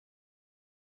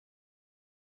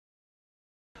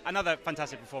Another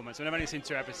fantastic performance. I mean, I've only seen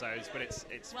 2 episodes, but it's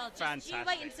Well, just fantastic. you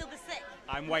wait until the 6th.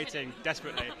 I'm waiting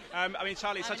desperately. I mean,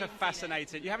 Charlie's such a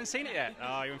fascinating. You haven't seen it yet?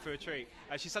 Oh, you're in for a treat.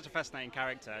 She's such a fascinating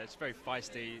character. It's very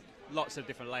feisty, lots of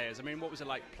different layers. I mean, what was it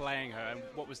like playing her, and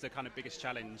what was the kind of biggest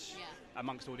challenge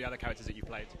amongst all the other characters that you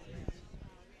played?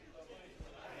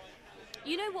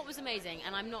 You know what was amazing,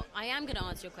 and I am going to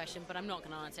answer your question, but I'm not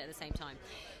going to answer it at the same time.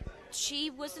 She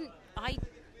wasn't. I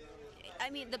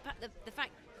mean, the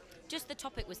fact. Just the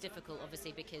topic was difficult,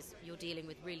 obviously, because you're dealing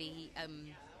with really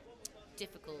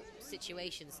difficult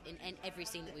situations in every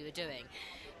scene that we were doing.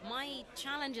 My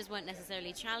challenges weren't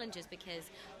necessarily challenges because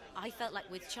I felt like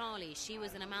with Charlie, she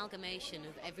was an amalgamation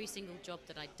of every single job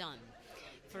that I'd done.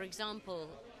 For example,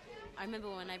 I remember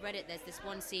when I read it, there's this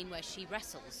one scene where she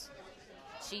wrestles.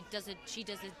 She does a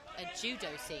judo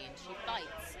scene. She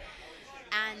fights.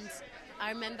 And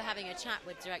I remember having a chat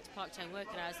with director Park Chan-wook,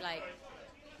 and I was like,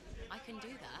 I can do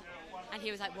that. And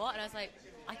he was like, what? And I was like,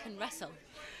 I can wrestle.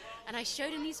 And I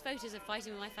showed him these photos of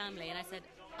fighting with my family, and I said,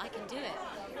 I can do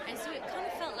it. And so it kind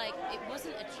of felt like it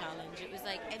wasn't a challenge. It was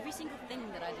like every single thing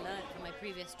that I'd learned from my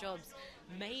previous jobs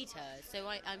made her. So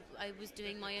I was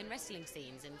doing my own wrestling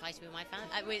scenes and fighting with my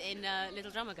family in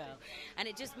Little Drummer Girl. And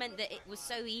it just meant that it was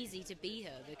so easy to be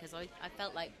her because I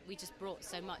felt like we just brought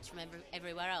so much from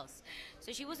everywhere else.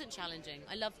 So she wasn't challenging.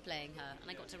 I loved playing her, and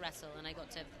I got to wrestle, and I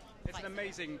got to It's an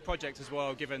amazing project as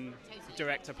well, given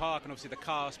director Park and obviously the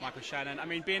cast, Michael Shannon. I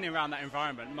mean, being around that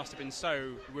environment must have been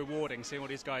so rewarding, seeing all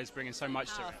these guys bringing so much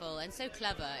to it. Powerful and so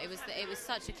clever. It was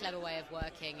such a clever way of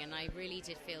working, and I really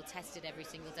did feel tested every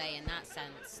single day in that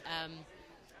sense.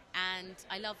 And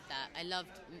I loved that. I loved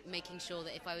making sure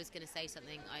that if I was going to say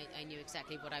something, I knew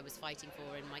exactly what I was fighting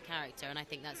for in my character, and I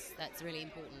think that's really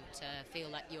important to feel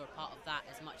like you're a part of that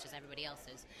as much as everybody else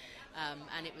is.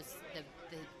 And it was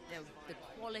the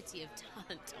quality of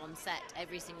talent on set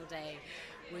every single day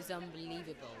was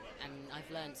unbelievable, and I've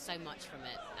learned so much from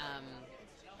it,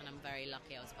 and I'm very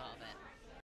lucky I was part of it.